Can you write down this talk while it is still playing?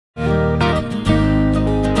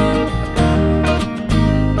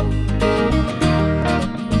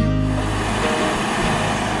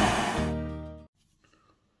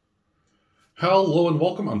Hello and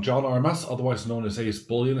welcome, I'm John RMS, otherwise known as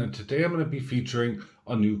AceBullion, and today I'm going to be featuring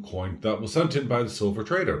a new coin that was sent in by the silver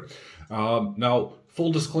trader. Now,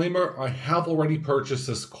 full disclaimer, I have already purchased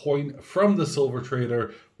this coin from the silver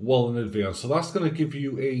trader well in advance, so that's going to give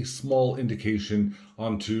you a small indication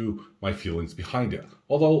onto my feelings behind it.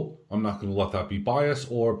 Although, I'm not going to let that be biased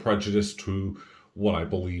or prejudice to what I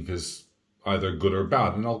believe is either good or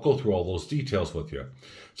bad, and I'll go through all those details with you.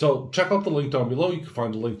 So check out the link down below. You can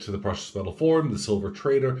find a link to the Precious Metal Forum, the Silver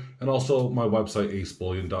Trader, and also my website,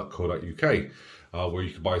 acebullion.co.uk, where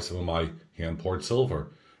you can buy some of my hand-poured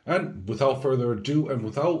silver. And without further ado, and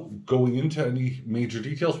without going into any major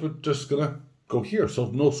details, we're just going to go here, so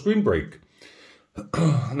no screen break.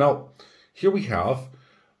 Now, here we have,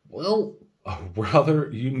 well, a rather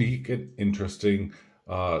unique and interesting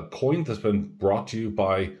coin that's been brought to you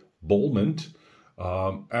by Bulmint,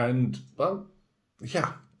 and well,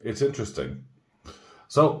 yeah, it's interesting.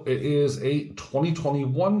 So it is a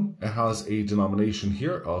 2021. It has a denomination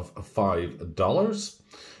here of $5,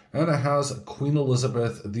 and it has Queen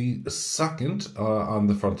Elizabeth II on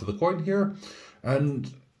the front of the coin here,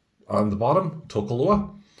 and on the bottom,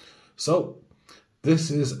 Tokalua. So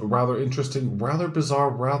this is rather interesting, rather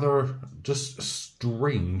bizarre, rather just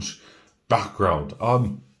strange background.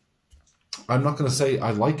 I'm not going to say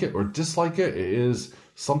I like it or dislike it. It is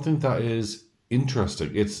something that is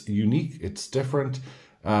interesting. It's unique, it's different,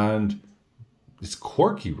 and it's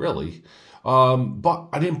quirky, really. But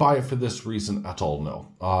I didn't buy it for this reason at all, no.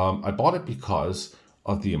 I bought it because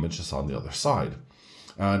of the image that's on the other side.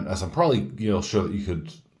 And as I'm probably sure that you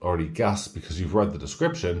could already guess because you've read the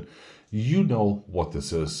description, you know what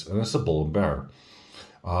this is, and it's a bull and bear.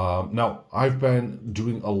 Now, I've been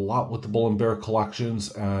doing a lot with the bull and bear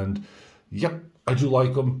collections, and yep, I do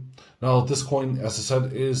like them. Now, this coin, as I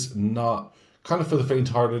said, is not kind of for the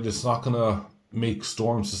faint-hearted. It's not going to make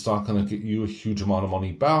storms. It's not going to get you a huge amount of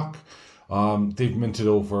money back. They've minted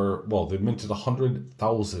they've minted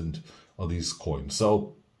 100,000 of these coins.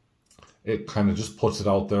 So it kind of just puts it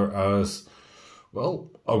out there as, well,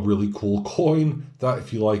 a really cool coin that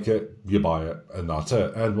if you like it, you buy it, and that's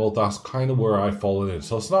it. And well, that's kind of where I've fallen in.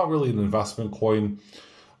 So it's not really an investment coin.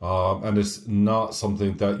 And it's not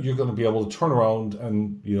something that you're going to be able to turn around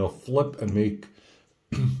and, flip and make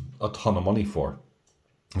a ton of money for.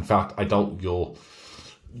 In fact, I doubt you'll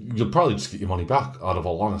probably just get your money back, out of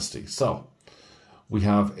all honesty. So we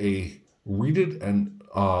have a reeded and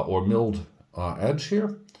or milled edge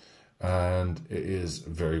here, and it is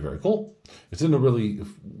very, very cool. It's in a really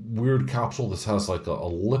weird capsule. This has like a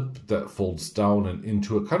lip that folds down and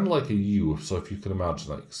into it, kind of like a U. So if you can imagine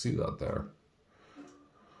that, you can see that there.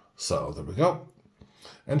 So there we go.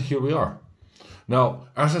 And here we are. Now,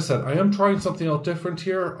 as I said, I am trying something out different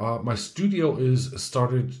here. My studio has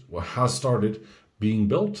started being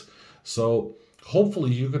built. So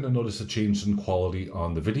hopefully you're going to notice a change in quality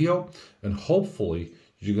on the video. And hopefully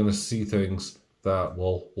you're going to see things that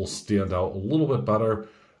will stand out a little bit better.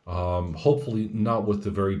 Hopefully not with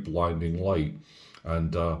the very blinding light.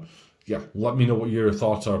 And yeah, let me know what your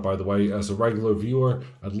thoughts are, by the way. As a regular viewer,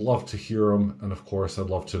 I'd love to hear them. And of course, I'd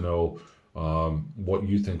love to know what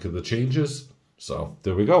you think of the changes. So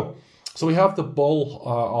there we go. So we have the bull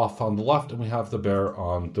off on the left, and we have the bear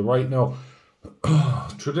on the right. Now,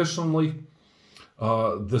 traditionally,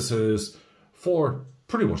 this is for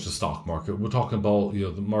pretty much the stock market. We're talking about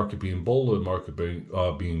the market being bull and market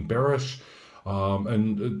being bearish.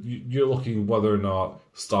 And you're looking whether or not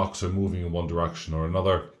stocks are moving in one direction or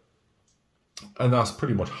another. And that's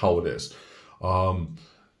pretty much how it is.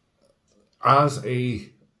 As a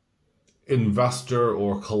investor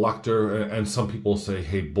or collector, and some people say,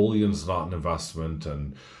 hey, bullion's not an investment,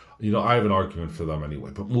 and I have an argument for them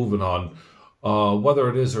anyway. But moving on, whether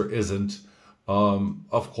it is or isn't,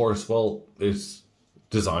 of course, well, it's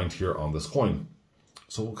designed here on this coin.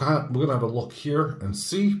 So we're gonna have a look here and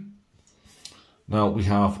see. Now we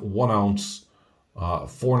have 1 ounce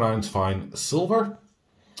 4/9 fine silver.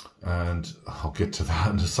 And I'll get to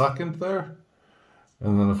that in a second there.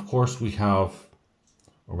 And then, of course, we have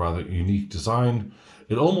a rather unique design.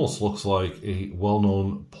 It almost looks like a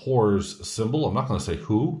well-known Pores symbol. I'm not going to say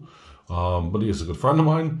who, but he is a good friend of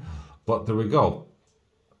mine. But there we go.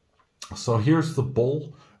 So here's the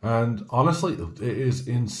bull. And honestly, it is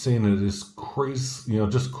insane. It is crazy,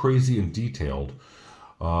 just crazy and detailed.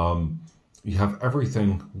 You have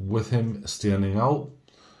everything with him standing out.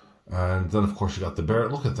 And then, of course, you got the bear.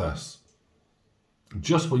 Look at this.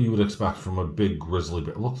 Just what you would expect from a big grizzly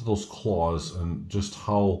bear. Look at those claws and just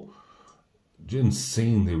how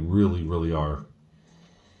insane they really, really are.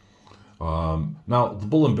 Now, the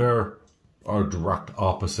bull and bear are direct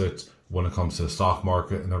opposites when it comes to the stock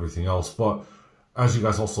market and everything else. But As you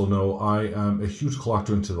guys also know, I am a huge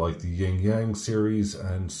collector into like the Yin Yang series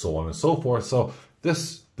and so on and so forth. So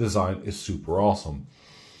this design is super awesome,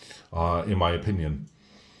 in my opinion.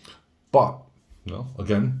 But, you know,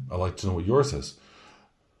 again, I'd like to know what yours is.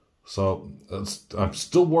 So I'm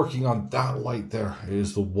still working on that light there. It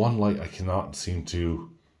is the one light I cannot seem to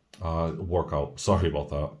work out. Sorry about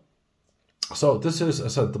that. So this is,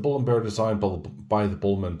 as I said, the Bull and Bear design by the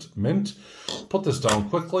Bulmint Mint. Put this down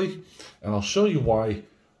quickly, and I'll show you why.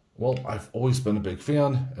 Well, I've always been a big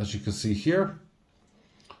fan. As you can see here,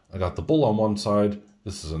 I got the bull on one side.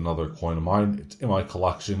 This is another coin of mine. It's in my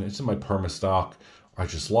collection. It's in my perma stock. I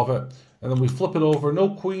just love it. And then we flip it over. No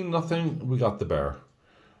queen, nothing. We got the bear.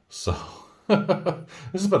 So this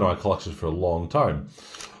has been in my collection for a long time,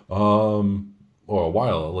 or a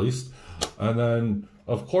while at least. And then,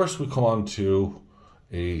 of course, we come on to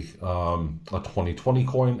a 2020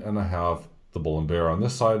 coin, and I have the bull and bear on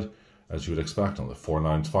this side, as you would expect, on the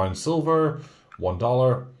 4/9 fine silver,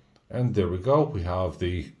 $1, and there we go. We have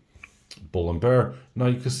the bull and bear. Now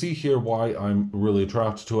you can see here why I'm really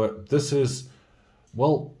attracted to it. This is,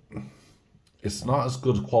 well, it's not as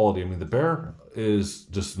good quality. I mean, the bear is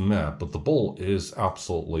just meh, but the bull is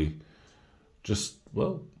absolutely just,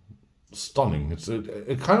 well, stunning.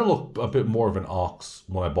 It kind of looked a bit more of an ox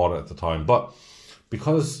when I bought it at the time, but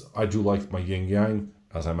because I do like my yin yang,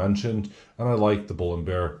 as I mentioned, and I like the bull and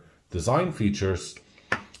bear design features,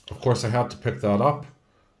 of course I had to pick that up,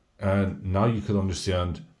 and now you can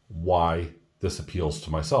understand why this appeals to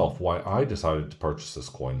myself, why I decided to purchase this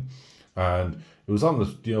coin. And it was on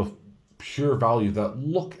the, you know, pure value, that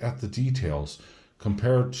look at the details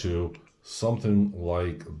compared to something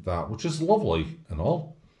like that, which is lovely and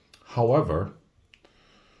all. However,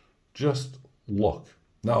 just look.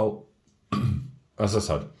 Now, as I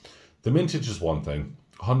said, the mintage is one thing,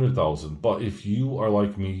 100,000. But if you are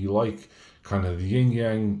like me, you like kind of the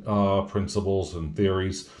yin-yang principles and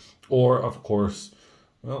theories, or of course,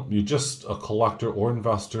 well, you're just a collector or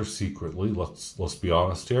investor secretly. Let's be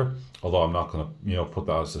honest here. Although I'm not going to, you know, put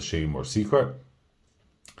that as a shame or secret.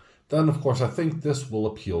 Then, of course, I think this will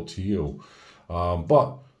appeal to you.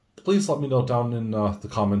 But please let me know down in the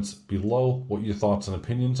comments below what your thoughts and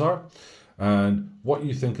opinions are, and what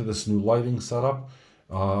you think of this new lighting setup.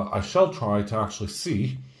 I shall try to actually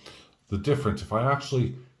see the difference. If I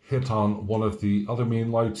actually hit on one of the other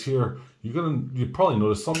main lights here, you probably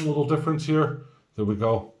notice some little difference here. There we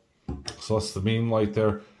go. So that's the main light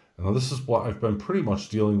there. And now this is what I've been pretty much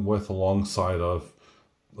dealing with alongside of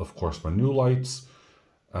course, my new lights.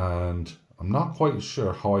 And I'm not quite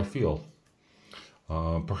sure how I feel.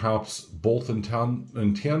 Perhaps both in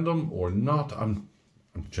tandem or not. I'm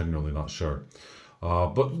genuinely not sure.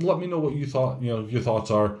 But let me know what you thought. You know, your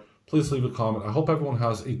thoughts are. Please leave a comment. I hope everyone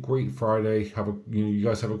has a great Friday. You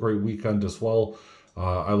guys have a great weekend as well.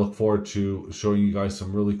 I look forward to showing you guys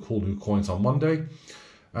some really cool new coins on Monday.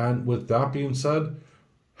 And with that being said,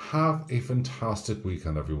 have a fantastic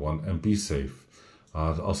weekend, everyone, and be safe.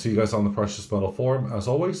 I'll see you guys on the Precious Metal Forum, as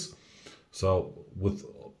always. So, with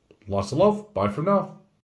lots of love, bye for now.